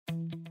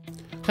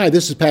Hi,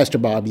 this is Pastor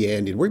Bob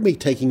Yandian. We're going to be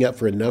taking up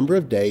for a number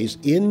of days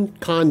in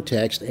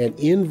context and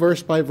in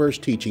verse-by-verse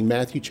teaching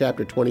Matthew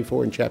chapter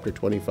 24 and chapter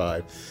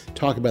 25.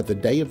 Talk about the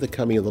day of the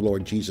coming of the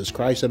Lord Jesus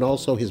Christ and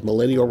also his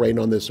millennial reign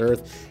on this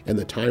earth and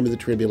the time of the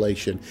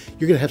tribulation.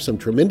 You're going to have some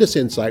tremendous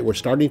insight. We're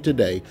starting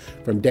today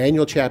from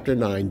Daniel chapter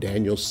 9,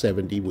 Daniel's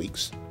 70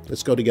 weeks.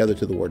 Let's go together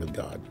to the Word of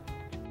God.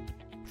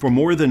 For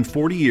more than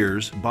 40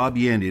 years, Bob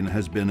Yandian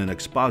has been an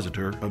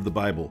expositor of the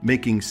Bible,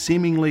 making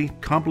seemingly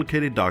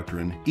complicated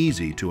doctrine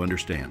easy to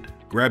understand.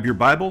 Grab your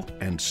Bible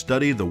and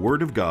study the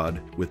Word of God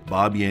with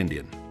Bob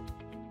Yandian.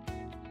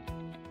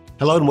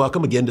 Hello and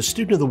welcome again to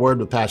Student of the Word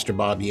with Pastor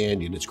Bob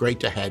Yandian. It's great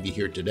to have you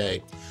here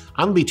today.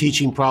 I'm going to be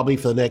teaching probably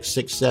for the next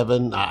 6,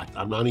 7,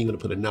 I'm not even going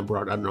to put a number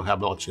on it, I don't know how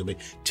long it's going to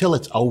be, till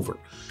it's over.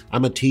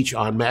 I'm going to teach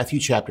on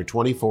Matthew chapter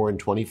 24 and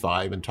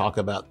 25 and talk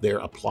about their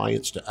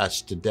appliance to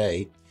us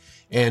today.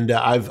 And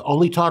I've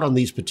only taught on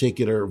these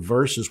particular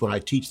verses when I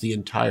teach the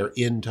entire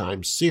end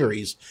time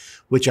series,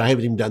 which I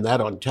haven't even done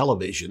that on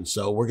television.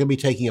 So we're going to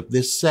be taking up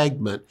this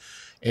segment.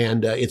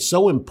 And it's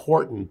so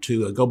important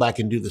to go back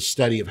and do the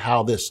study of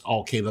how this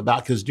all came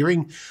about, because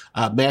during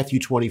Matthew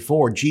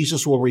 24,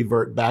 Jesus will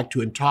revert back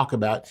to and talk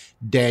about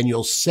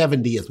Daniel's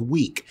 70th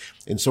week.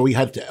 And so we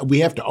have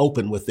to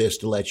open with this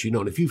to let you know.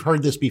 And if you've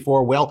heard this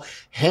before, well,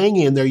 hang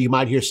in there. You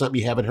might hear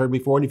something you haven't heard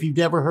before. And if you've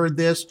never heard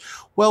this,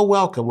 well,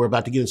 welcome. We're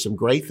about to get into some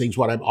great things.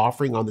 What I'm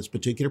offering on this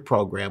particular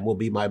program will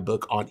be my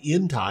book on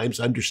end times,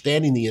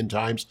 understanding the end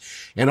times.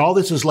 And all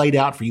this is laid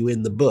out for you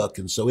in the book.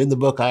 And so in the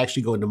book, I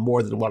actually go into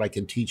more than what I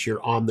can teach here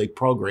on the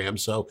program.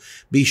 So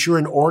be sure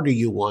and order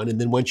you one.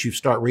 And then once you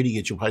start reading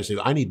it, you'll probably say,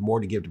 I need more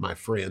to give to my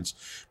friends.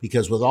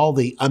 Because with all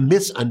the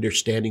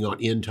misunderstanding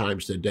on end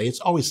times today, it's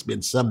always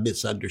been some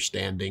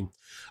misunderstanding.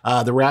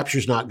 The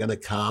rapture's not going to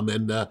come,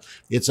 and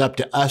it's up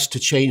to us to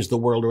change the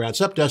world around.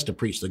 It's up to us to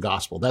preach the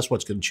gospel. That's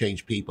what's going to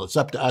change people. It's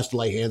up to us to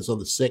lay hands on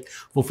the sick,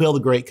 fulfill the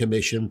Great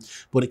Commission.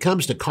 When it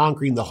comes to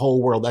conquering the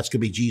whole world, that's going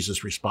to be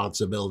Jesus'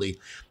 responsibility.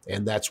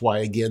 And that's why,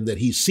 again, that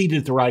he's seated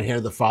at the right hand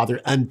of the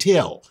Father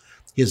until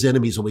his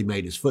enemies will be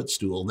made his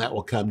footstool, and that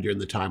will come during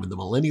the time of the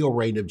millennial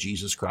reign of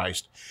Jesus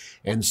Christ.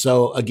 And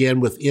so,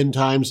 again, with end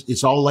times,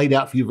 it's all laid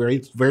out for you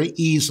very, very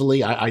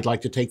easily. I'd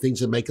like to take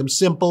things and make them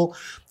simple.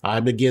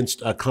 I'm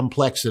against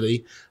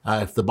complexity.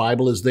 If the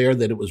Bible is there,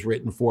 then it was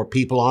written for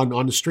people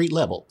on the street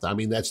level. I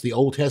mean, that's the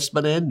Old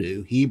Testament and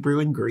New, Hebrew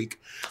and Greek,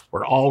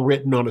 were all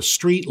written on a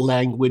street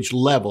language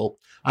level,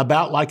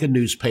 about like a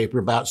newspaper,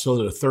 about so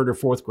that a third or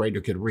fourth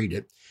grader could read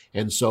it.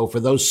 And so for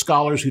those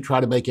scholars who try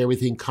to make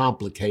everything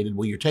complicated,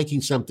 well, you're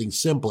taking something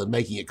simple and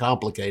making it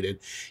complicated.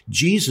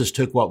 Jesus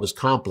took what was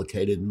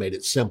complicated and made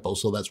it simple,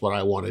 so that's what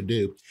I want to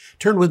do.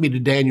 Turn with me to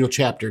Daniel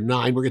chapter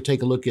 9. We're going to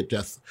take a look at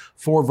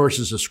 4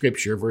 verses of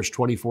Scripture, verse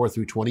 24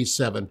 through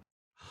 27.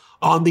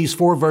 On these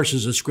 4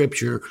 verses of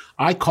Scripture,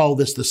 I call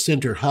this the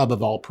center hub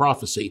of all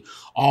prophecy.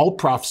 All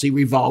prophecy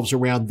revolves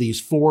around these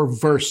 4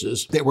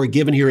 verses that were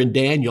given here in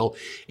Daniel,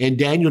 and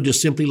Daniel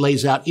just simply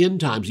lays out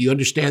end times. You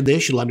understand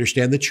this, you'll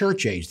understand the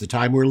church age, the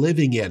time we're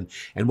living in,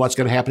 and what's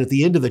going to happen at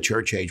the end of the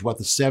church age, what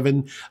the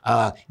 7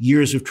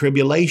 years of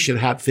tribulation,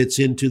 how it fits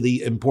into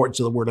the importance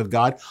of the Word of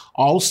God,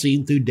 all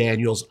seen through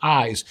Daniel's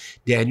eyes.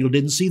 Daniel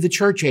didn't see the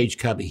church age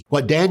coming.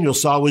 What Daniel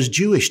saw was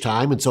Jewish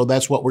time, and so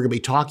that's what we're going to be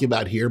talking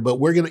about here, but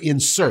we're going to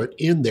insert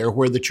in there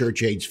where the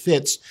church age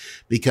fits,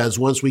 because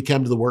once we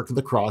come to the work of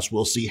the cross,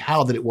 we'll see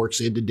how that it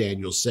works into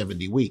Daniel's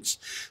 70 weeks.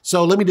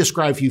 So let me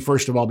describe for you,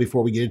 first of all,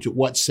 before we get into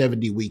what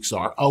 70 weeks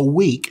are. A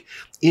week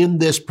in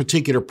this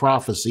particular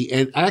prophecy,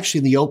 and actually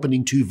in the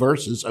opening 2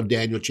 verses of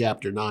Daniel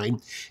chapter 9,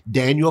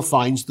 Daniel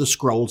finds the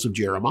scrolls of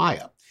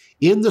Jeremiah.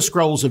 In the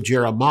scrolls of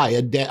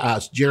Jeremiah,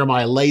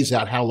 Jeremiah lays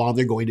out how long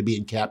they're going to be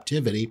in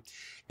captivity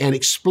and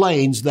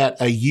explains that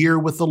a year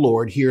with the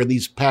Lord here in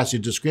these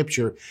passages of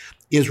Scripture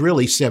is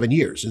really 7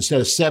 years. Instead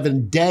of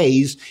 7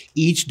 days,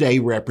 each day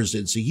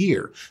represents a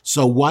year.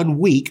 So 1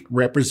 week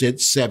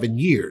represents 7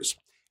 years.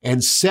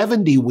 And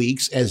 70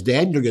 weeks, as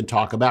Daniel can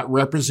talk about,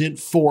 represent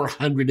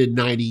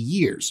 490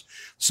 years.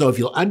 So if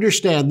you'll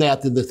understand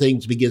that, then the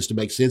thing begins to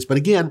make sense. But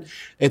again,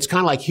 it's kind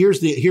of like here's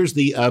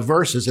the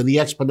verses, and the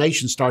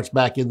explanation starts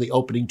back in the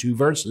opening 2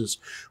 verses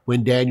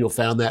when Daniel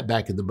found that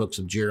back in the books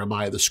of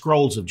Jeremiah, the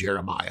scrolls of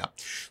Jeremiah.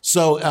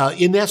 So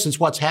in essence,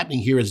 what's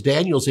happening here is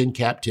Daniel's in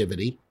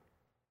captivity,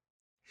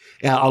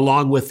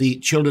 along with the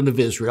children of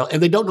Israel.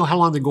 And they don't know how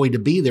long they're going to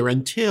be there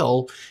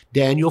until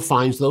Daniel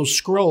finds those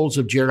scrolls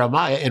of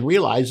Jeremiah and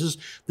realizes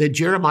that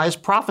Jeremiah is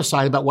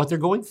prophesied about what they're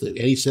going through. And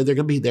he said they're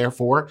going to be there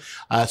for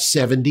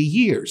 70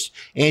 years.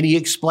 And he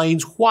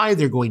explains why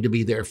they're going to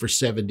be there for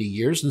 70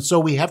 years. And so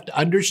we have to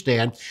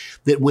understand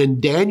that when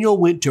Daniel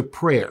went to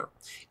prayer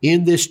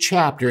in this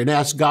chapter and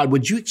asked God,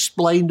 would you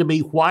explain to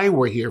me why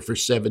we're here for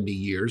 70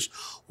 years?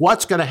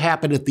 What's going to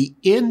happen at the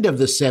end of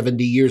the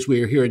 70 years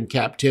we are here in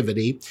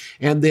captivity?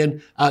 And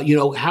then,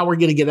 how we're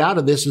going to get out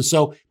of this. And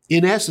so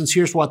In essence,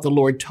 here's what the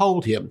Lord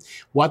told him.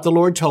 What the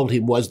Lord told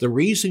him was the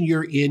reason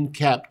you're in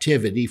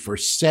captivity for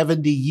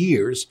 70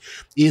 years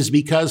is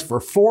because for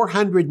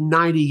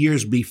 490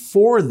 years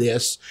before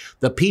this,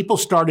 the people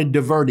started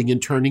diverting and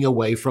turning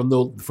away from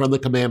the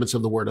commandments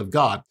of the Word of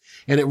God.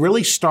 And it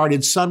really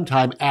started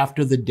sometime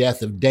after the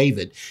death of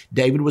David.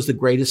 David was the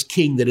greatest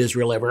king that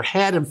Israel ever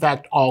had. In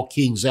fact, all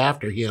kings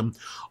after him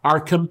are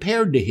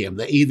compared to him.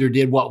 They either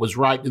did what was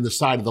right in the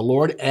sight of the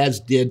Lord,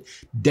 as did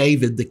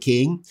David the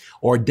king,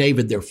 or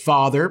David their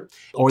father,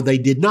 or they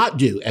did not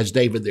do as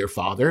David their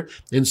father.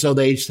 And so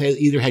they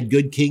either had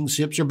good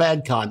kingships or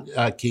bad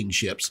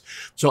kingships.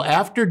 So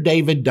after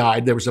David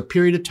died, there was a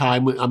period of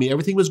time when,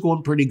 everything was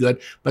going pretty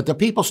good, but the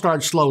people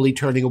started slowly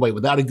turning away.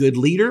 Without a good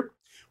leader,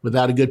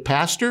 without a good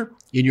pastor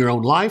in your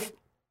own life,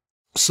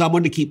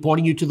 someone to keep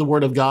pointing you to the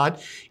Word of God,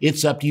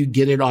 it's up to you,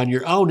 get it on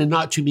your own, and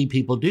not too many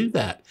people do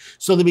that.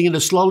 So they begin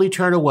to slowly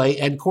turn away,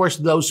 and of course,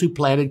 those who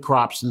planted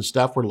crops and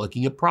stuff were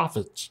looking at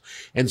profits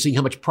and seeing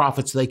how much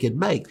profits they could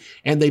make.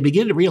 And they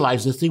begin to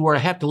realize this thing where I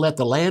have to let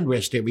the land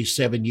rest every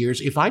 7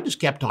 years. If I just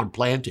kept on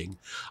planting,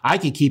 I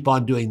could keep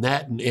on doing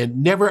that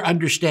and never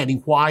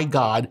understanding why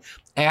God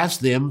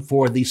asked them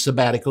for the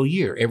sabbatical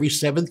year. Every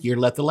seventh year,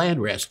 let the land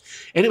rest.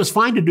 And it was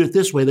fine to do it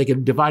this way. They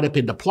could divide up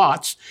into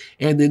plots,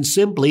 and then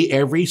simply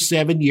every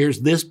 7 years,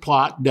 this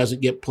plot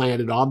doesn't get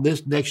planted on.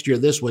 This next year,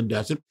 this one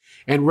doesn't,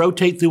 and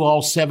rotate through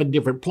all 7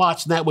 different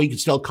plots. And that way you can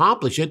still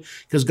accomplish it,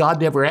 because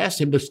God never asked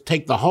him to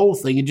take the whole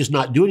thing and just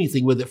not do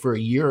anything with it for a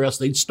year, or else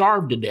they'd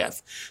starve to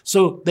death.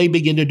 So they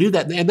begin to do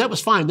that. And that was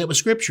fine. That was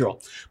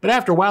scriptural. But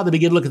after a while, they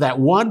begin to look at that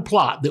one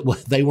plot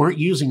that they weren't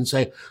using and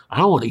say,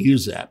 I want to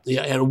use that.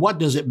 And what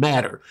does it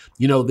matter?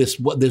 This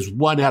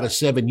 1 out of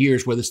 7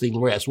 years where this thing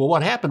rests. Well,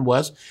 what happened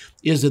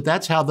is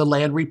that's how the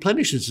land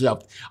replenishes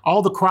itself.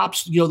 All the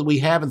crops, that we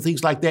have and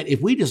things like that, if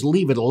we just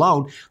leave it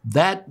alone,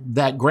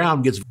 that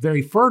ground gets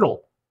very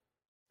fertile.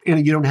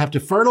 And you don't have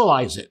to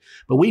fertilize it.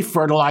 But we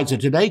fertilize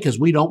it today because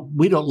we don't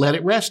let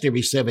it rest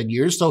every 7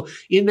 years. So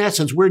in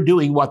essence, we're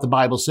doing what the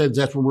Bible says.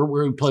 That's when we're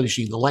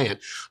replenishing the land.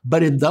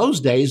 But in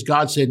those days,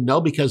 God said no,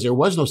 because there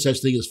was no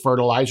such thing as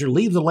fertilizer.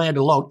 Leave the land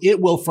alone.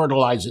 It will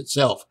fertilize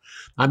itself.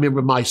 I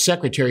remember my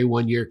secretary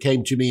one year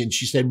came to me and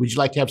she said, would you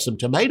like to have some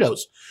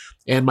tomatoes?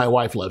 And my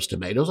wife loves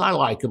tomatoes. I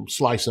like them,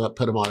 slice them up,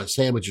 put them on a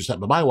sandwich or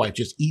something. But my wife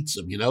just eats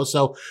them,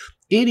 So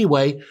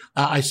anyway,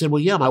 I said,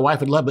 well, yeah, my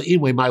wife would love them. But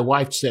anyway, my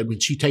wife said, when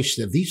she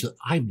tasted these,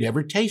 I've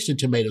never tasted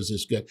tomatoes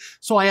this good.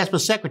 So I asked my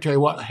secretary,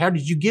 how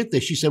did you get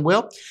this? She said,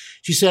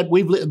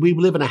 we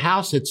live in a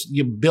house that's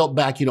built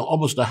back,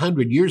 almost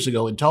 100 years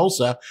ago in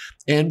Tulsa.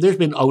 And there's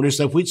been odor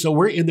stuff. So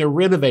we're in there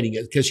renovating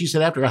it, because she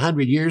said after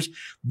 100 years,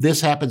 this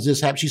happens.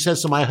 She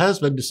says, so my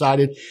husband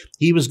decided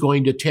he was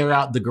going to tear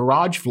out the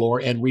garage floor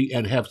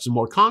and have some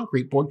more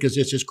concrete poured because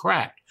it's just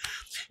cracked.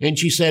 And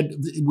she said,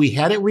 we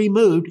had it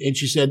removed. And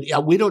she said,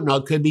 we don't know.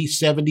 It could be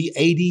 70,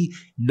 80,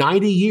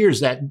 90 years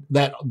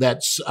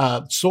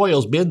that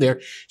soil's been there.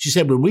 She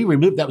said, when we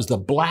removed, that was the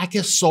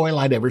blackest soil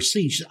I'd ever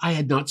seen. She said, I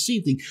had not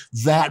seen anything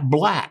that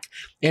black.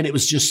 And it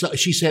was just,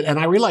 she said, and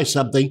I realized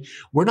something,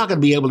 we're not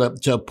going to be able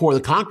to pour the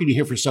concrete in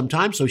here for some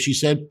time. So she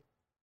said,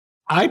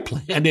 I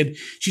planted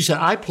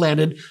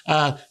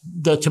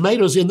the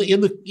tomatoes on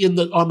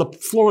the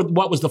floor.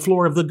 What was the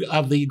floor of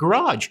the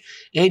garage?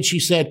 And she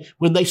said,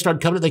 when they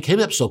started coming, they came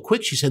up so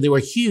quick. She said they were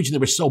huge and they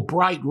were so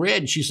bright red.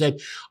 And she said,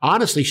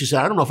 honestly,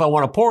 I don't know if I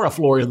want to pour a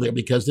floor in there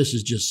because this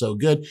is just so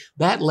good.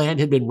 That land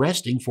had been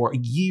resting for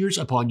years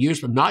upon years,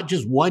 but not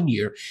just 1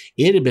 year.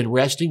 It had been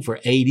resting for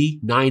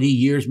 80, 90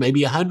 years,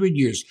 maybe 100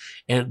 years,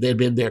 and they'd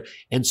been there.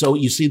 And so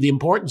you see the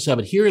importance of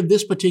it. Here in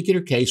this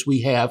particular case,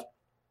 we have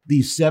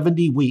these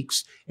 70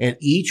 weeks, and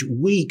each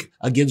week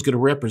again is going to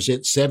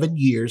represent 7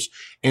 years.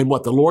 And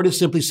what the Lord is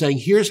simply saying,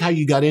 here's how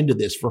you got into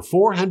this. For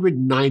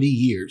 490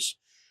 years,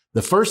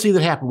 the first thing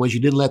that happened was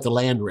you didn't let the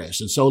land rest.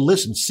 And so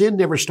listen, sin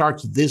never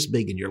starts this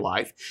big in your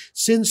life.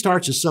 Sin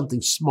starts as something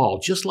small,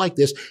 just like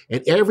this.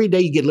 And every day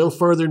you get a little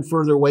further and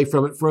further away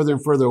from it, further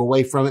and further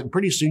away from it. And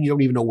pretty soon you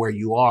don't even know where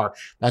you are.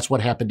 That's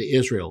what happened to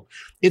Israel.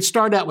 It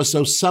started out with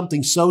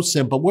something so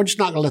simple. We're just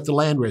not going to let the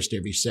land rest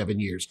every 7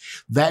 years.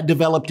 That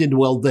developed into,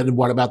 well, then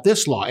what about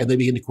this law? And they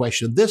begin to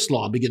question this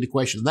law and begin to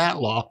question that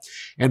law.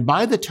 And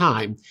by the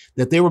time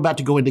that they were about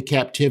to go into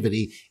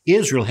captivity,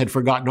 Israel had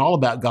forgotten all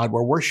about God,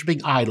 were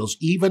worshiping idols,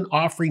 even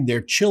offering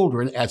their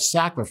children as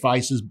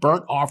sacrifices,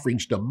 burnt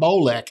offerings to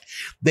Molech.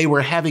 They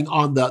were having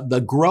on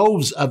the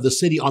groves of the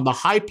city, on the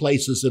high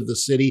places of the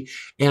city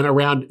and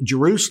around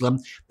Jerusalem,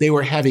 they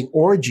were having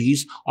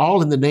orgies,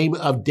 all in the name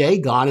of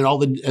Dagon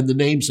and the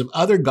names of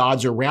other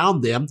gods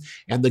around them,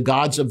 and the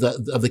gods of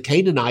the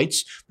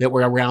Canaanites that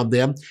were around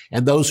them,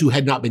 and those who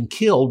had not been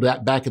killed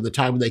back in the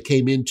time when they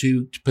came in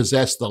to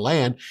possess the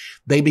land.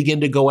 They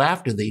begin to go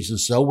after these. And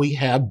so we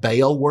have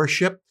Baal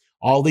worship,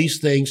 all these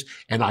things,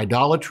 and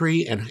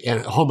idolatry and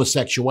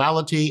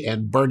homosexuality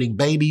and burning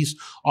babies,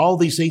 all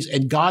these things.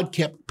 And God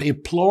kept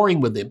imploring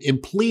with them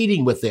and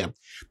pleading with them.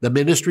 The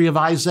ministry of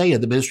Isaiah,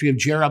 the ministry of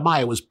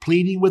Jeremiah was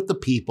pleading with the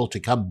people to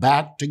come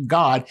back to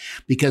God,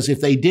 because if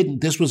they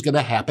didn't, this was going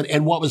to happen.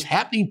 And what was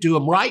happening to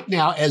them right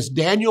now as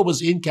Daniel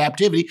was in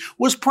captivity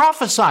was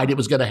prophesied it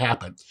was going to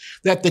happen.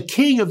 That the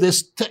king of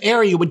this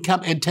area would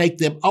come and take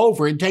them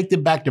over and take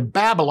them back to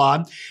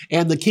Babylon.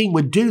 And the king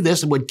would do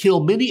this and would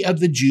kill many of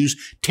the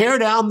Jews, tear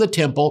down the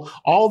temple.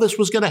 All this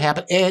was going to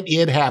happen, and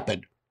it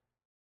happened.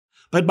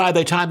 But by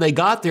the time they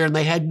got there and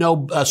they had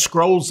no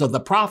scrolls of the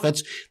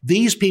prophets,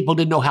 these people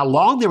didn't know how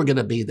long they were going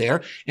to be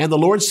there. And the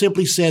Lord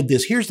simply said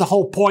this. Here's the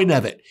whole point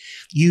of it.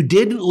 You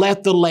didn't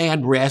let the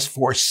land rest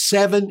for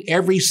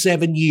every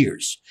 7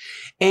 years.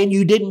 And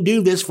you didn't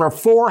do this for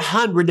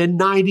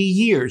 490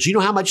 years. You know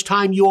how much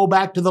time you owe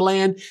back to the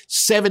land?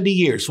 70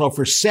 years. So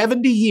for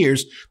 70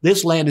 years,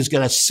 this land is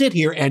going to sit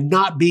here and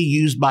not be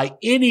used by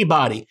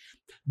anybody.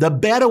 The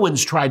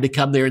Bedouins tried to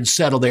come there and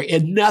settle there,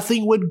 and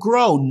nothing would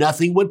grow,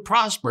 nothing would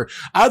prosper.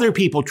 Other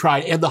people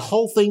tried, and the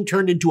whole thing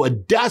turned into a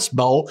dust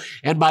bowl.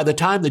 And by the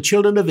time the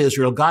children of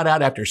Israel got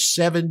out after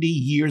 70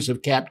 years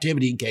of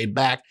captivity and came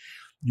back,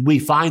 we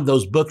find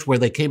those books where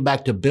they came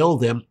back to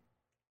build them.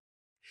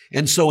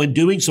 And so in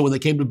doing so, when they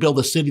came to build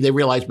the city, they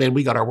realized, man,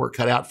 we got our work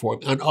cut out for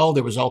them. And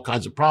there was all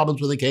kinds of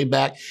problems when they came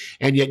back.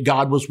 And yet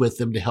God was with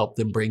them to help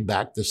them bring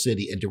back the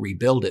city and to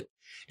rebuild it.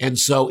 And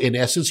so in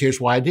essence,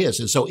 here's why it is.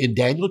 And so in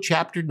Daniel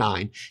chapter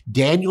 9,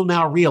 Daniel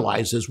now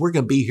realizes we're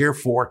going to be here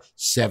for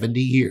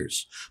 70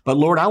 years. But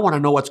Lord, I want to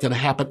know what's going to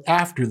happen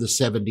after the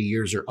 70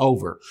 years are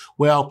over.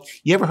 Well,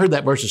 you ever heard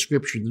that verse of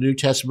scripture in the New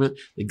Testament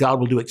that God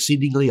will do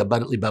exceedingly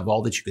abundantly above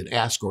all that you can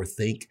ask or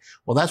think?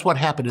 Well, that's what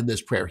happened in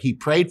this prayer. He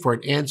prayed for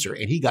an answer,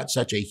 and he got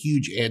such a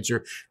huge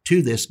answer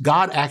to this.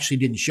 God actually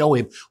didn't show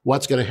him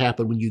what's going to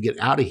happen when you get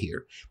out of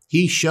here.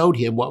 He showed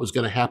him what was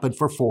going to happen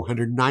for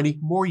 490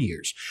 more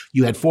years.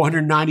 You had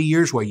 490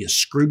 years where you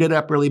screwed it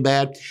up really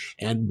bad.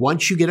 And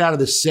once you get out of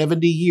the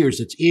 70 years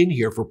that's in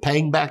here for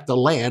paying back the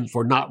land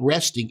for not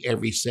resting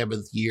every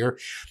seventh year,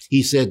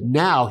 he said, I'm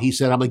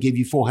going to give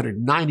you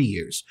 490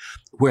 years.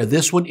 Where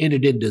this one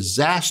ended in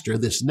disaster,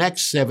 this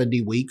next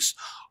 70 weeks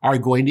are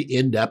going to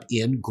end up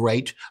in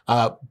great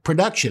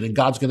production. And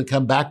God's going to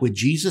come back with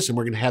Jesus, and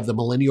we're going to have the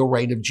millennial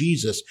reign of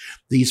Jesus.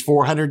 These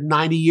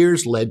 490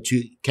 years led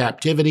to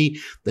captivity.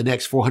 The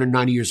next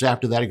 490 years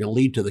after that are going to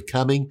lead to the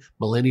coming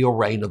millennial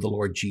reign of the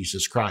Lord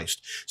Jesus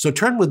Christ. So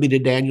turn with me to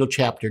Daniel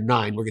chapter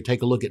 9. We're going to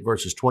take a look at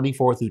verses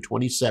 24 through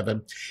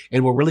 27,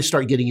 and we'll really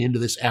start getting into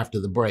this after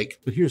the break.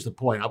 But here's the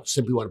point I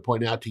simply want to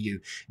point out to you.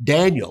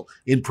 Daniel,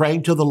 in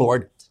praying to the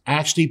Lord,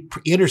 actually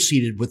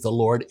interceded with the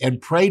Lord and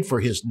prayed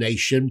for his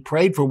nation,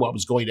 prayed for what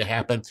was going to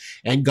happen,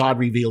 and God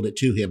revealed it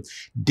to him.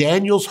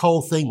 Daniel's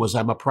whole thing was,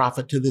 I'm a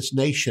prophet to this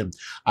nation.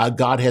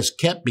 God has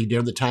kept me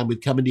during the time we've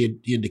come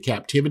into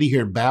captivity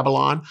here in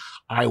Babylon.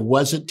 I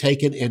wasn't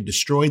taken and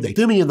destroyed. They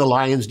threw me in the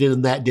lion's den,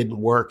 and that didn't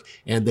work.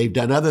 And they've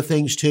done other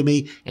things to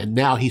me. And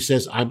now he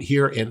says, I'm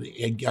here,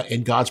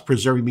 and God's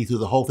preserving me through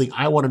the whole thing.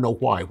 I want to know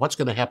why. What's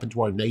going to happen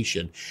to our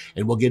nation?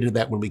 And we'll get into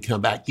that when we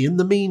come back. In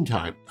the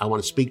meantime, I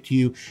want to speak to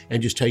you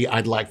and just tell you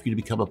I'd like for you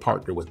to become a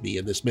partner with me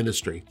in this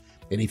ministry.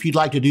 And if you'd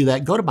like to do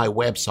that, go to my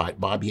website,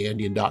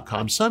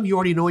 BobbyAndian.com. Some you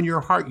already know in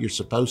your heart you're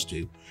supposed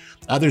to.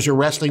 Others are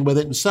wrestling with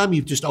it, and some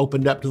you've just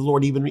opened up to the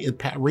Lord even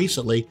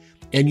recently,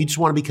 and you just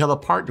want to become a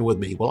partner with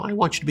me. Well, I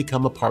want you to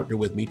become a partner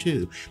with me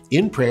too,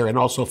 in prayer and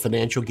also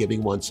financial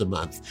giving once a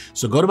month.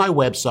 So go to my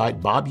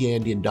website,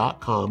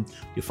 BobbyAndian.com,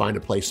 to find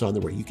a place on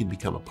there where you can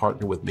become a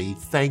partner with me.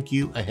 Thank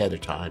you ahead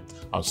of time.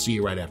 I'll see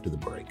you right after the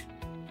break.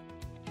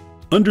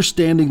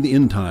 Understanding the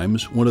end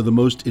times, one of the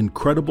most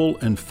incredible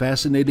and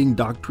fascinating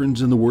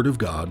doctrines in the Word of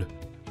God,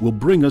 will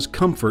bring us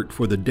comfort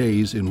for the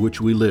days in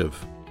which we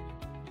live.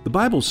 The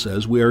Bible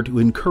says we are to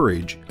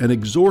encourage and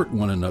exhort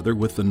one another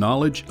with the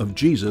knowledge of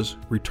Jesus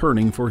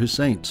returning for his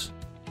saints.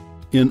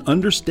 In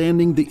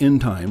Understanding the End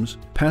Times,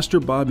 Pastor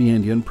Bob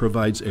Yandian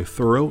provides a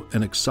thorough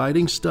and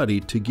exciting study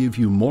to give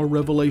you more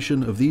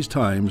revelation of these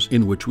times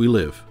in which we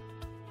live.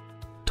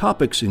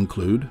 Topics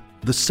include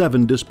the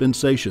 7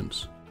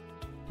 dispensations,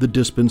 the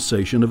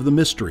dispensation of the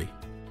mystery,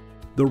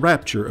 the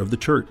rapture of the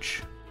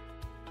church,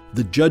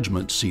 the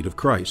judgment seat of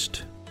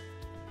Christ,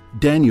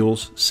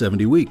 Daniel's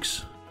 70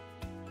 weeks,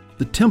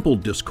 the temple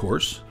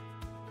discourse,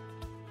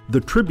 the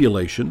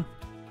tribulation,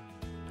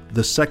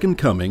 the second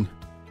coming,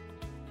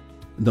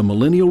 the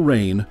millennial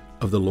reign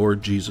of the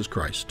Lord Jesus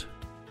Christ.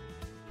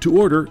 To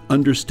order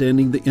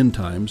Understanding the End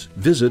Times,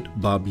 visit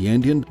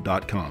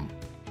BobYandian.com.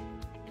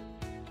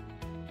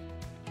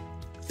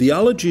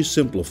 Theology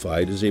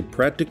Simplified is a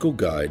practical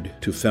guide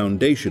to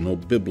foundational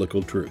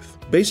biblical truth.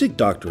 Basic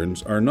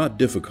doctrines are not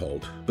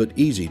difficult, but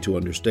easy to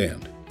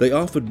understand. They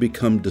often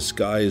become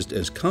disguised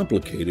as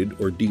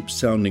complicated or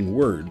deep-sounding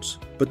words,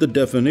 but the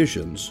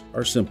definitions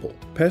are simple.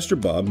 Pastor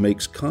Bob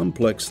makes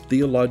complex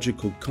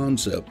theological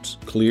concepts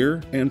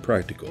clear and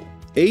practical.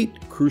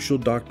 8 crucial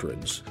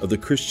doctrines of the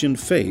Christian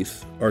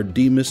faith are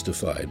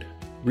demystified: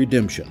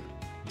 redemption,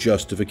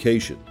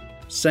 justification,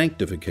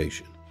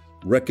 sanctification,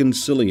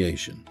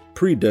 reconciliation,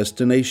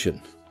 predestination,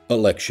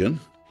 election,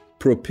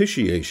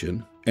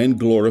 propitiation, and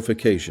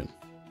glorification.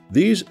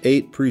 These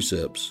 8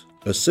 precepts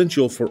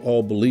essential for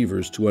all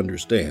believers to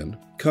understand,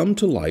 come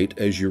to light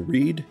as you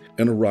read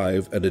and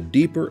arrive at a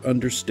deeper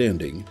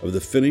understanding of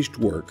the finished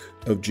work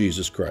of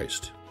Jesus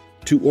Christ.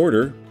 To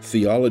order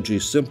Theology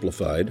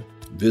Simplified,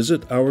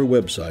 visit our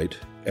website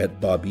at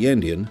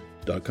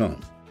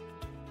bobyandian.com.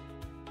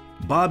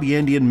 Bob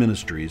Yandian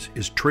Ministries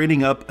is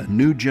training up a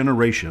new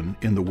generation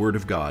in the Word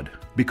of God.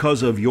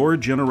 Because of your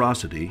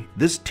generosity,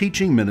 this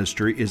teaching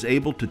ministry is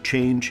able to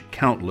change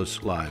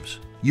countless lives.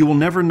 You will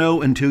never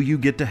know until you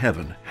get to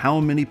heaven how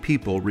many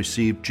people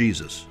received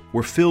Jesus,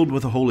 were filled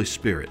with the Holy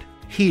Spirit,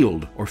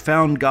 healed, or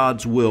found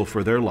God's will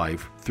for their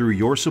life through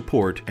your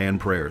support and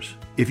prayers.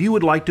 If you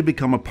would like to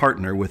become a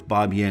partner with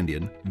Bob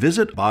Yandian,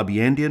 visit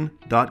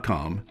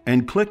bobyandian.com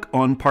and click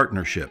on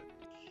Partnership.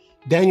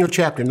 Daniel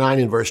chapter 9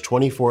 and verse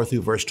 24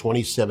 through verse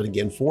 27,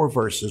 again, 4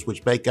 verses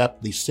which make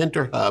up the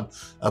center hub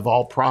of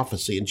all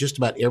prophecy. And just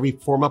about every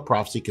form of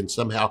prophecy can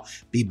somehow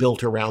be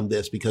built around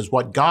this, because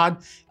what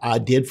God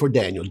did for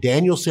Daniel,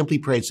 Daniel simply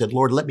prayed, said,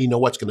 Lord, let me know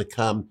what's going to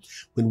come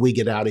when we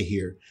get out of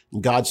here.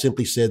 And God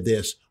simply said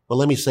this. Well,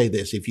 let me say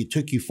this. If it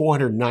took you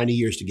 490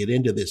 years to get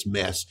into this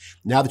mess,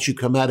 now that you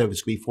come out of it,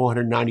 it's going to be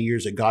 490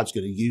 years that God's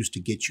going to use to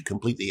get you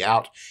completely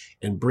out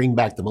and bring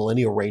back the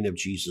millennial reign of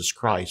Jesus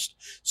Christ.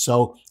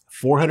 So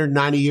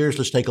 490 years,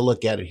 let's take a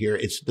look at it here.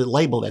 It's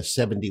labeled as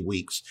 70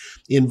 weeks.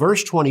 In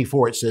verse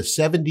 24, it says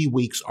 70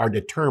 weeks are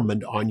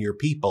determined on your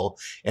people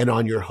and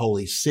on your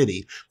holy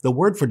city. The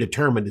word for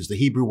determined is the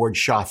Hebrew word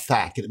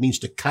shathak, and it means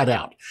to cut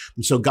out.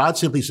 And so God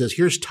simply says,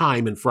 here's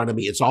time in front of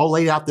me. It's all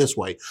laid out this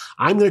way.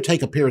 I'm going to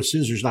take a pair of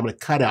scissors and I'm going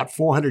to cut out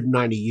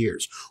 490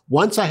 years.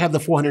 Once I have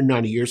the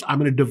 490 years, I'm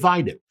going to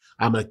divide it.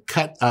 I'm going to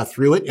cut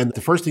through it. And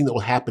the first thing that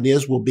will happen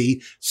will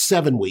be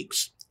 7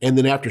 weeks. And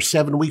then after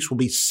 7 weeks will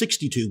be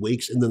 62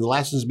 weeks. And then the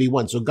last ones will be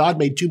 1. So God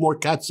made 2 more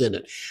cuts in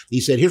it.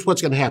 He said, here's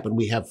what's going to happen.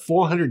 We have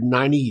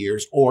 490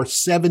 years or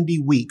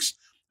 70 weeks.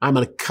 I'm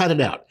going to cut it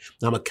out.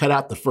 I'm going to cut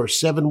out the first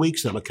 7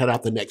 weeks. I'm going to cut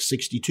out the next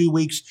 62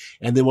 weeks.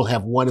 And then we'll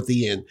have 1 at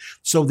the end.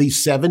 So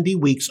these 70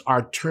 weeks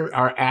are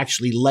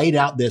actually laid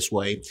out this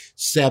way.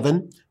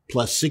 7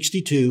 plus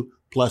 62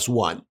 plus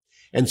 1.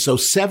 And so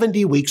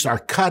 70 weeks are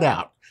cut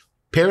out.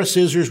 Pair of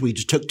scissors, we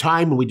just took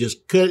time and we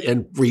just cut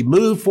and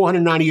removed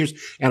 490 years,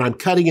 and I'm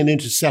cutting it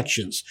into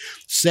sections.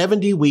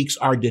 70 weeks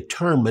are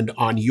determined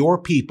on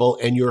your people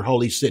and your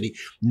holy city.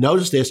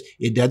 Notice this,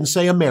 it doesn't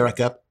say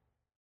America.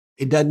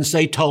 It doesn't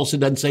say Tulsa,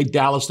 it doesn't say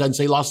Dallas, it doesn't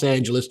say Los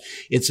Angeles.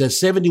 It says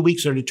 70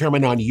 weeks are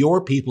determined on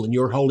your people and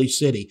your holy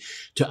city.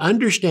 To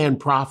understand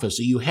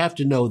prophecy, you have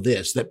to know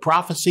this, that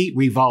prophecy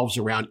revolves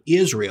around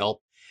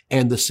Israel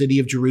and the city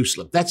of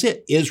Jerusalem. That's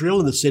it, Israel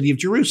and the city of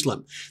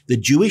Jerusalem. The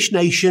Jewish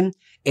nation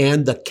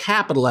and the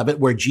capital of it,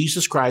 where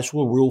Jesus Christ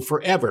will rule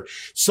forever.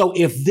 So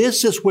if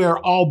this is where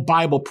all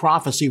Bible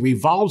prophecy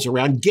revolves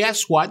around,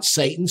 guess what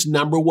Satan's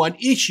number one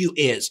issue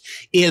is?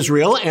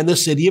 Israel and the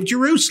city of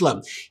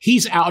Jerusalem.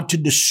 He's out to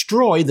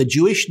destroy the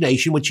Jewish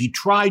nation, which he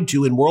tried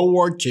to in World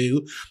War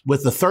II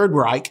with the Third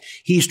Reich.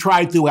 He's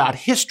tried throughout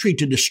history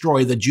to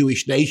destroy the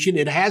Jewish nation.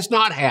 It has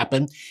not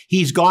happened.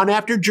 He's gone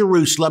after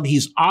Jerusalem.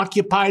 He's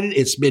occupied it.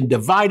 It's been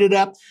divided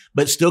up,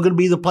 but still going to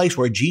be the place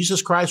where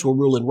Jesus Christ will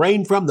rule and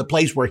reign from, the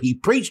place where he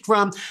preached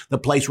from, the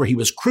place where he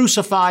was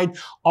crucified.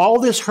 All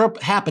this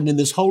happened in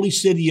this holy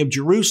city of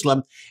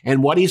Jerusalem.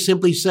 And what he's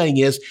simply saying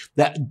is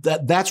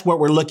that's what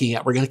we're looking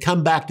at. We're going to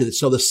come back to this.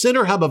 So the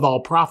center hub of all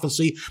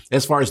prophecy,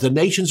 as far as the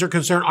nations are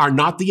concerned, are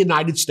not the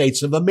United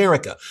States of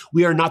America.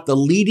 We are not the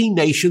leading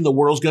nation the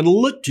world's going to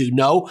look to.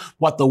 No,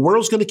 what the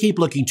world's going to keep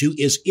looking to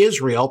is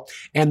Israel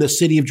and the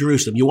city of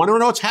Jerusalem. You want to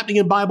know what's happening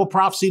in Bible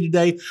prophecy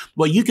today?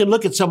 Well, you can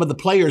look at some of the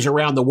players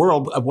around the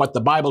world of what the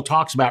Bible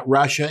talks about,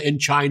 Russia and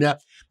China,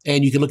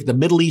 and you can look at the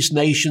Middle East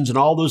nations and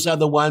all those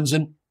other ones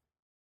and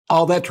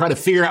all that, try to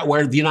figure out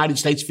where the United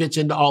States fits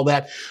into all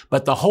that.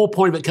 But the whole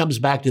point of it comes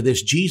back to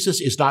this.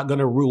 Jesus is not going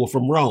to rule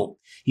from Rome.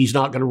 He's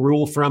not going to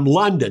rule from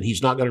London.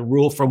 He's not going to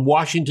rule from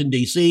Washington,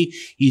 D.C.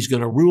 He's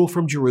going to rule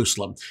from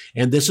Jerusalem.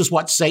 And this is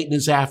what Satan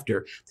is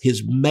after.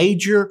 His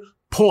major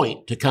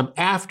point to come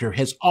after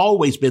has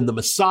always been the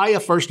Messiah,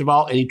 first of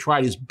all, and he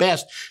tried his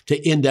best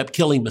to end up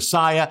killing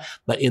Messiah.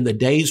 But in the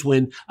days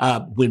when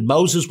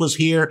Moses was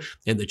here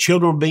and the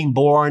children were being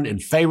born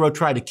and Pharaoh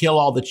tried to kill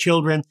all the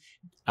children,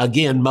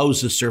 again,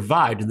 Moses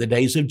survived. In the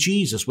days of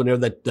Jesus, whenever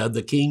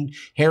the King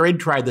Herod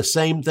tried the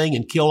same thing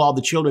and killed all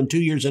the children 2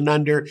 years and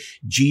under,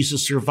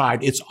 Jesus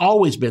survived. It's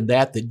always been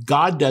that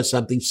God does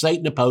something,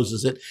 Satan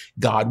opposes it,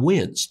 God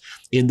wins.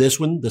 In this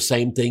one, the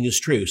same thing is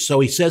true.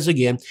 So he says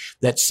again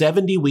that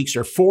 70 weeks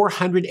or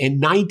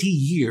 490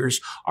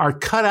 years are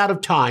cut out of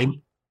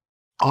time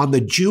on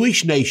the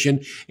Jewish nation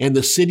and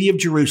the city of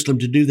Jerusalem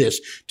to do this,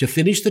 to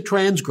finish the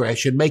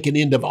transgression, make an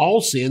end of all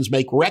sins,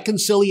 make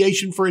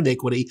reconciliation for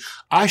iniquity,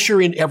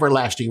 usher in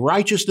everlasting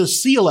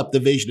righteousness, seal up the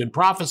vision and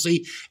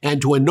prophecy,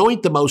 and to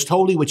anoint the most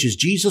holy, which is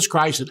Jesus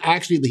Christ. And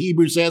actually the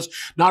Hebrew says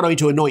not only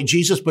to anoint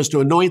Jesus, but to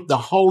anoint the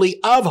Holy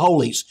of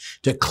Holies,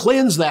 to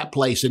cleanse that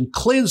place and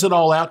cleanse it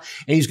all out.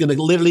 And he's going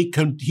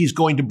to he's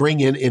going to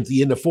bring in, at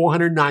the end of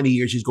 490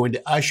 years, he's going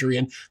to usher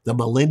in the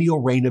millennial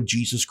reign of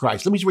Jesus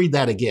Christ. Let me read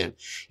that again.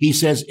 He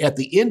says, says at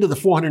the end of the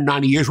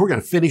 490 years, we're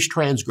going to finish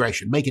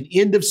transgression, make an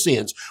end of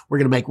sins. We're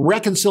going to make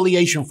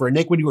reconciliation for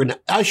iniquity. We're going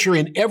to usher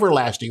in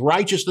everlasting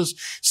righteousness,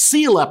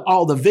 seal up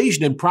all the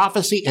vision and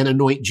prophecy, and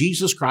anoint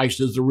Jesus Christ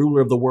as the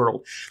ruler of the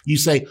world. You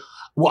say,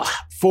 well,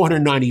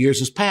 490 years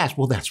has passed.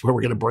 Well, that's where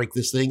we're going to break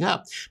this thing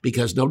up.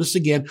 Because notice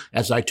again,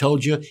 as I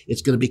told you,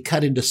 it's going to be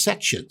cut into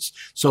sections.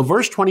 So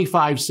verse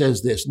 25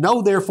 says this,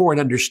 know therefore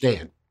and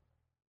understand.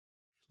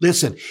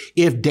 Listen,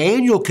 if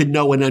Daniel could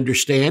know and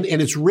understand,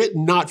 and it's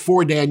written not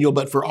for Daniel,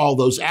 but for all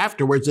those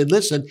afterwards, then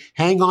listen,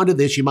 hang on to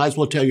this. You might as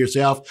well tell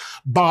yourself,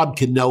 Bob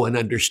can know and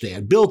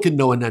understand. Bill can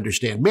know and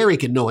understand. Mary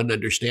can know and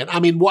understand. I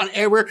mean,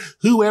 whatever,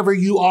 whoever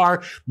you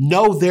are,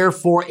 know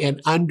therefore and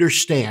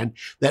understand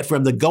that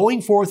from the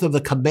going forth of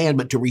the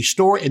commandment to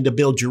restore and to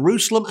build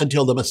Jerusalem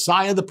until the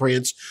Messiah, the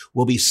Prince,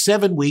 will be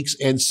 7 weeks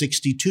and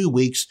 62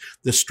 weeks.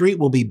 The street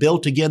will be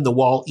built again, the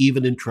wall,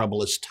 even in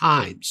troublous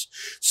times.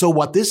 So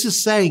what this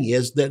is saying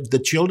is that the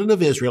children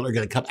of Israel are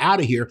going to come out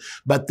of here,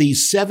 but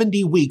these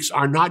 70 weeks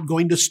are not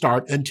going to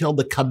start until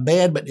the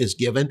commandment is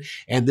given.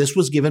 And this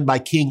was given by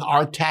King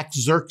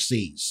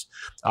Artaxerxes.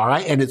 All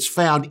right. And it's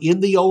found in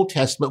the Old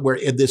Testament where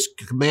this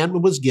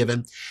commandment was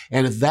given.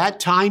 And at that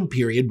time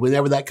period,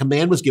 whenever that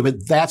command was given,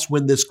 that's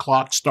when this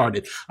clock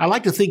started. I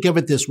like to think of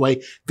it this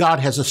way. God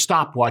has a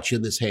stopwatch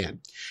in his hand.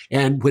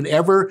 And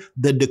whenever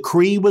the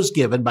decree was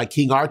given by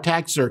King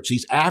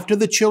Artaxerxes, after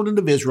the children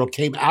of Israel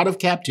came out of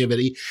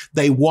captivity,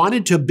 they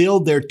wanted to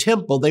build their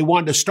temple. They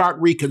wanted to start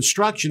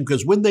reconstruction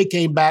because when they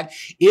came back,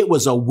 it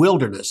was a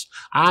wilderness.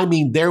 I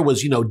mean, there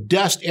was,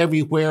 dust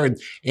everywhere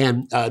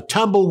and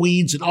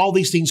tumbleweeds and all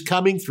these things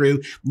coming through.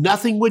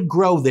 Nothing would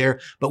grow there.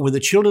 But when the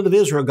children of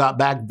Israel got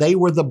back, they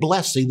were the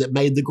blessing that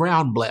made the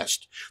ground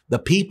blessed. The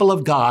people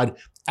of God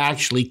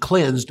actually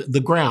cleansed the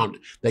ground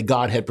that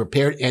God had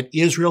prepared, and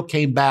Israel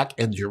came back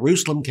and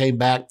Jerusalem came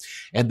back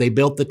and they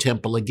built the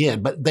temple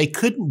again. But they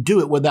couldn't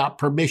do it without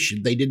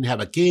permission. They didn't have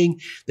a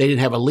king. They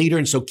didn't have a leader.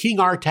 And so King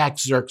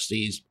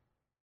Artaxerxes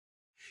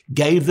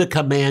gave the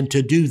command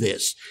to do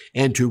this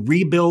and to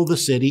rebuild the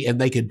city,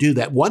 and they could do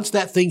that. Once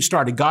that thing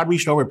started, God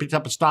reached over and picked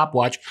up a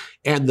stopwatch,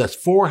 and the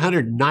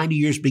 490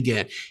 years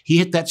began. He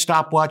hit that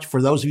stopwatch. For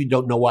those of you who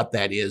don't know what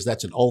that is,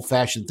 that's an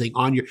old-fashioned thing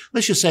on your,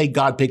 let's just say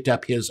God picked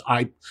up his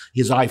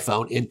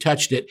iPhone and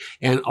touched it,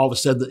 and all of a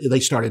sudden they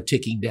started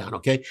ticking down,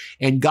 okay?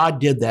 And God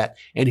did that.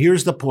 And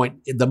here's the point.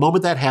 The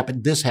moment that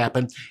happened, this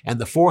happened, and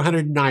the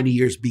 490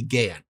 years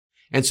began.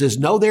 And says,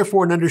 know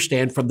therefore and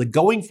understand from the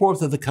going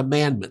forth of the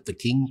commandment the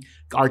King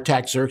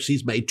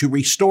Artaxerxes made to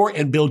restore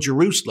and build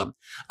Jerusalem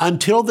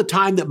until the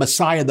time that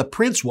Messiah the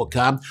Prince will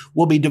come,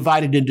 will be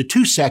divided into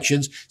 2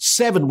 sections,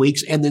 7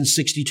 weeks and then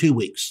 62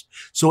 weeks.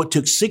 So it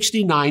took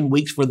 69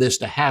 weeks for this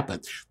to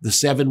happen. The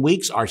 7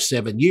 weeks are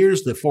 7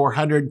 years, the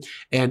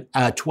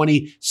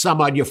 430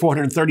 some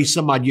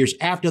odd years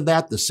after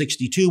that, the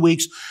 62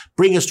 weeks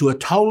bring us to a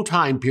total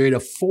time period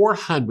of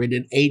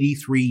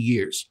 483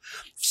 years.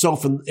 So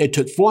it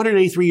took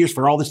 483 years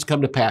for all this to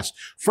come to pass.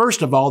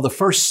 First of all, the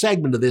first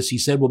segment of this, he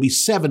said, will be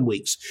 7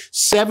 weeks.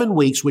 7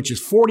 weeks, which is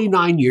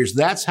 49 years.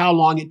 That's how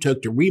long it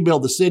took to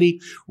rebuild the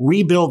city,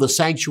 rebuild the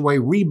sanctuary,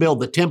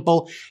 rebuild the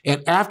temple.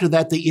 And after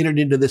that, they entered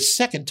into the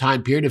second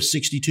time period of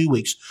 62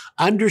 weeks.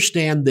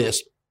 Understand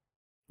this.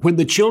 When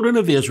the children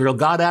of Israel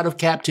got out of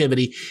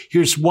captivity,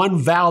 here's one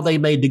vow they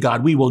made to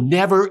God. We will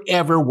never,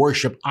 ever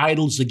worship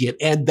idols again.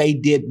 And they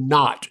did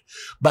not.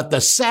 But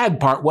the sad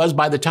part was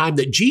by the time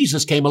that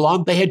Jesus came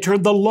along, they had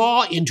turned the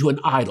law into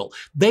an idol.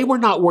 They were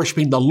not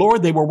worshiping the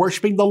Lord. They were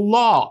worshiping the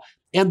law.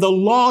 And the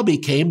law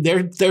became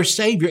their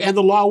savior. And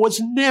the law was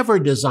never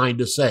designed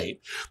to save.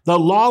 The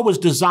law was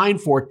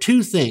designed for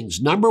 2 things.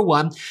 Number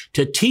 1,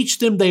 to teach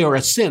them they are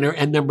a sinner.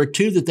 And number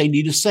 2, that they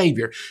need a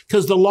savior.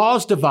 Because the law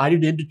is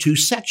divided into 2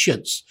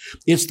 sections.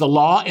 It's the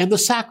law and the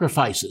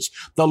sacrifices.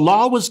 The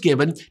law was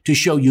given to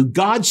show you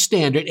God's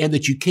standard and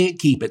that you can't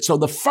keep it. So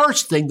the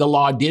first thing the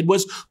law did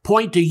was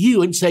point to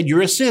you and said,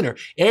 you're a sinner.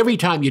 Every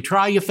time you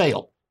try, you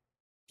fail.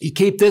 You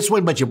keep this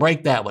one, but you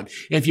break that one.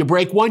 And if you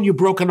break one, you've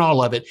broken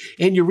all of it.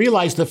 And you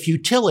realize the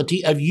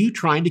futility of you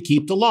trying to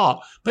keep the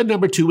law. But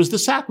number 2 is the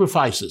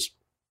sacrifices.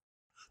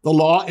 The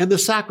law and the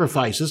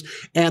sacrifices.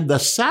 And the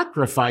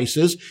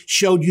sacrifices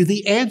showed you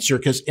the answer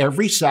because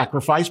every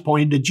sacrifice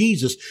pointed to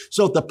Jesus.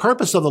 So the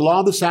purpose of the law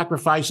and the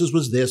sacrifices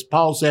was this.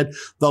 Paul said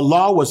the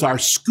law was our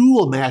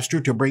schoolmaster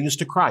to bring us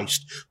to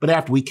Christ. But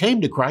after we came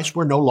to Christ,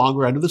 we're no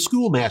longer under the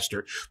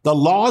schoolmaster. The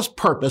law's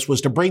purpose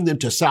was to bring them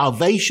to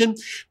salvation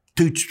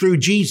through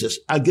Jesus.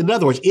 In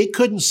other words, it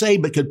couldn't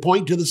save, but could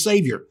point to the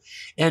Savior.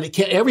 And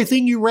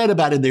everything you read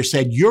about in there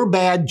said, you're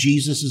bad,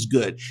 Jesus is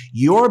good.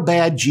 You're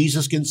bad,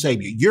 Jesus can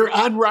save you. You're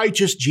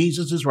unrighteous,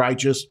 Jesus is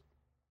righteous.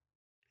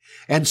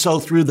 And so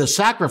through the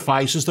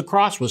sacrifices, the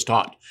cross was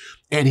taught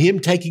and him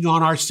taking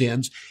on our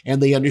sins.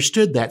 And they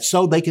understood that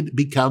so they could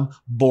become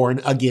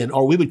born again,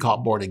 or we would call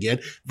it born again.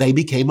 They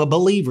became a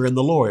believer in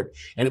the Lord,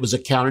 and it was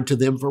accounted to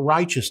them for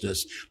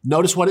righteousness.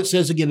 Notice what it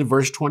says again in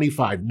verse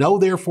 25. Know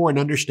therefore and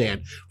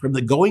understand from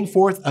the going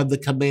forth of the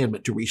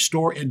commandment to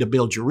restore and to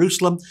build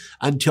Jerusalem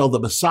until the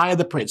Messiah,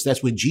 the Prince.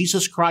 That's when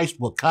Jesus Christ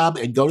will come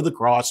and go to the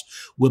cross,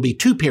 will be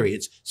 2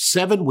 periods,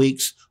 7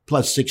 weeks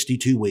plus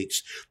 62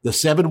 weeks. The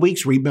 7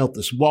 weeks rebuilt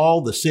this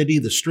wall, the city,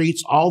 the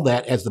streets, all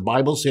that, as the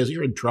Bible says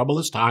here, in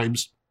troublous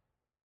times.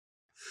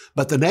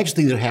 But the next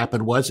thing that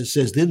happened was, it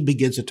says, then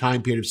begins a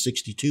time period of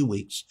 62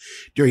 weeks.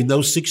 During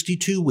those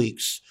 62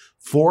 weeks,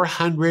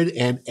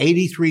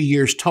 483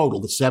 years total,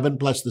 the 7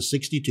 plus the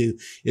 62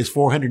 is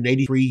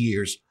 483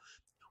 years.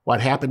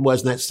 What happened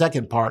was, in that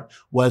second part,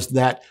 was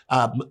that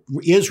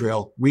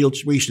Israel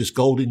reached its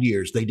golden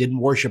years. They didn't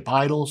worship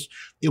idols.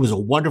 It was a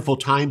wonderful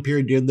time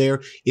period in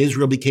there.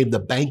 Israel became the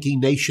banking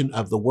nation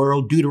of the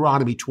world.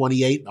 Deuteronomy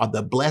 28,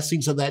 the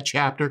blessings of that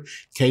chapter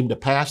came to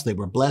pass. They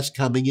were blessed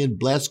coming in,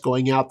 blessed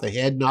going out, the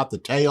head, not the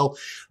tail.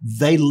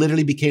 They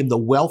literally became the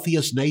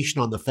wealthiest nation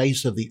on the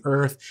face of the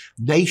earth.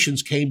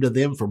 Nations came to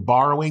them for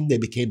borrowing. They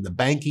became the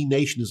banking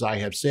nation, as I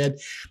have said.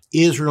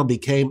 Israel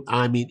became,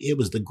 it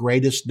was the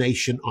greatest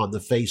nation on the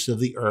face of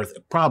the earth,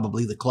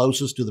 probably the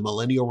closest to the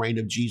millennial reign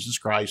of Jesus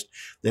Christ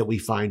that we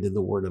find in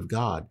the Word of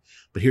God.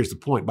 But here's the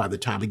point. By the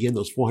time, again,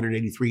 those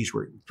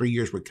 483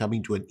 years were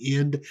coming to an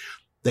end,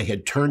 they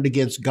had turned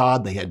against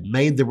God. They had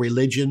made the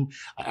religion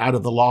out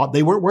of the law.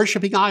 They weren't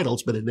worshiping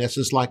idols, but in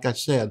essence, like I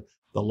said,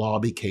 the law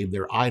became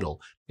their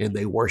idol, and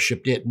they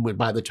worshiped it. And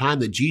by the time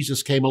that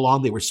Jesus came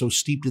along, they were so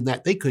steeped in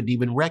that, they couldn't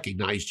even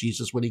recognize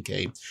Jesus when he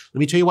came. Let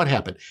me tell you what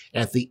happened.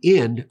 At the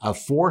end of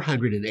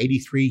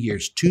 483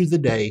 years, to the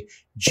day,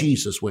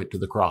 Jesus went to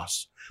the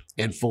cross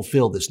and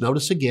fulfilled this.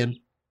 Notice again,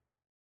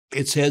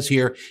 it says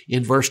here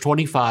in verse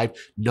 25,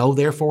 know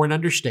therefore and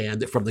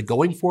understand that from the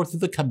going forth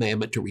of the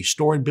commandment to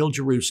restore and build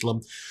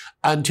Jerusalem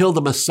until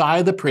the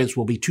Messiah, the Prince,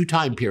 will be 2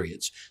 time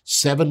periods,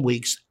 7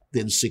 weeks,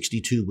 then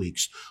 62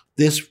 weeks.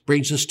 This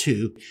brings us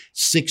to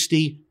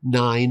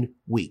 69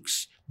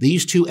 weeks.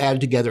 These two added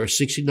together are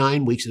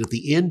 69 weeks. And at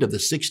the end of the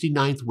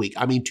 69th week,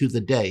 to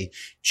the day,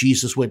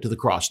 Jesus went to the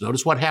cross.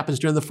 Notice what happens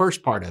during the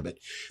first part of it.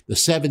 The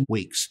 7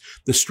 weeks.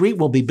 The street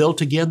will be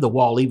built again, the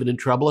wall even in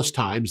troublous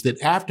times. Then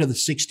after the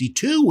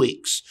 62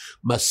 weeks,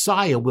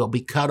 Messiah will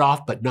be cut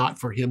off, but not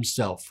for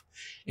himself.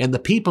 And the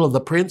people of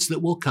the Prince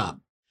that will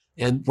come.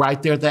 And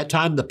right there at that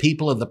time, the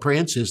people of the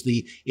Prince is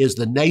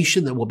the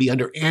nation that will be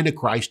under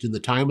Antichrist in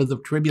the time of the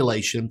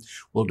tribulation,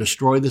 will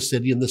destroy the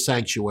city and the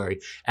sanctuary.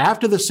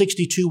 After the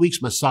 62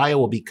 weeks, Messiah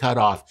will be cut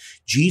off.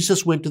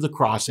 Jesus went to the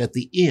cross at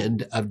the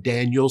end of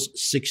Daniel's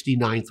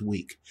 69th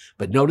week.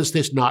 But notice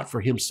this, not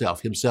for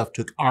himself. Himself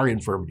took our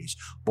infirmities,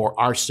 bore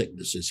our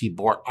sicknesses. He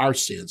bore our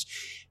sins.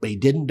 But he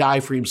didn't die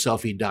for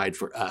himself. He died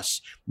for us.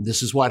 And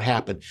this is what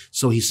happened.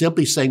 So he's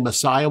simply saying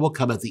Messiah will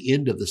come at the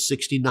end of the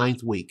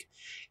 69th week.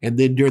 And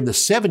then during the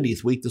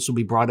 70th week, this will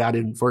be brought out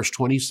in verse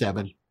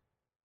 27,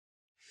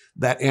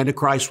 that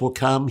Antichrist will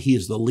come. He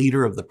is the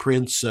leader of the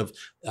prince of,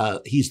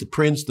 he's the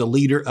prince, the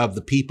leader of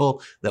the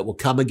people that will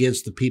come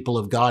against the people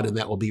of God, and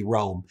that will be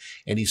Rome.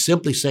 And he's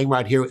simply saying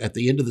right here at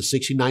the end of the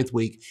 69th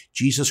week,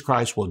 Jesus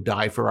Christ will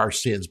die for our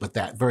sins. But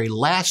that very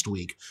last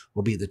week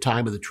will be the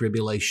time of the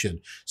tribulation.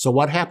 So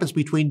what happens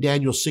between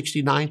Daniel's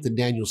 69th and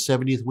Daniel's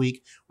 70th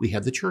week? We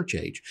have the church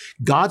age.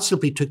 God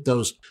simply took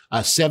those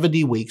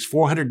 70 weeks,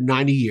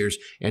 490 years,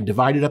 and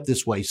divided up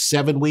this way,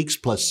 7 weeks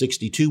plus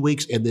 62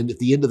 weeks. And then at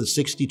the end of the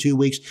 62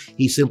 weeks,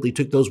 he simply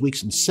took those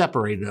weeks and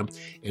separated them.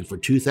 And for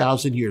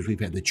 2,000 years, we've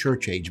had the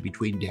church age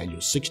between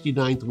Daniel's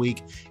 69th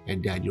week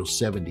and Daniel's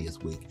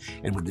 70th week.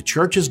 And when the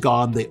church is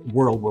gone, the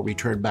world will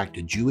return back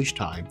to Jewish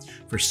time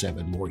for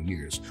 7 more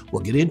years.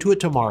 We'll get into it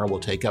tomorrow. We'll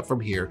take up from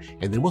here,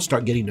 and then we'll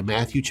start getting to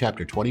Matthew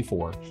chapter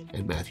 24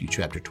 and Matthew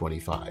chapter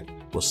 25.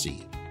 We'll see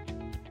you.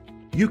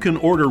 You can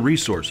order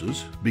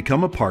resources,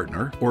 become a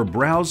partner, or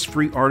browse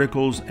free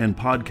articles and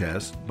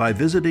podcasts by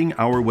visiting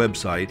our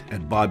website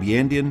at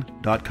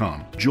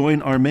bobyandian.com.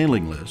 Join our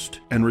mailing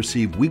list and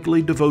receive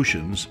weekly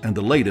devotions and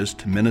the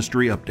latest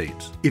ministry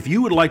updates. If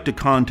you would like to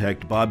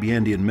contact Bob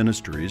Yandian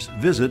Ministries,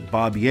 visit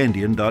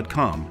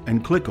bobyandian.com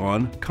and click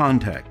on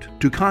Contact.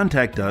 To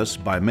contact us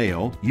by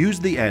mail,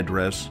 use the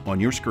address on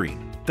your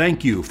screen.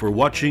 Thank you for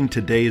watching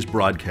today's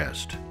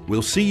broadcast.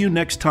 We'll see you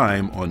next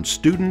time on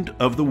Student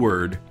of the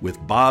Word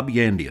with Bob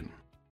Yandian.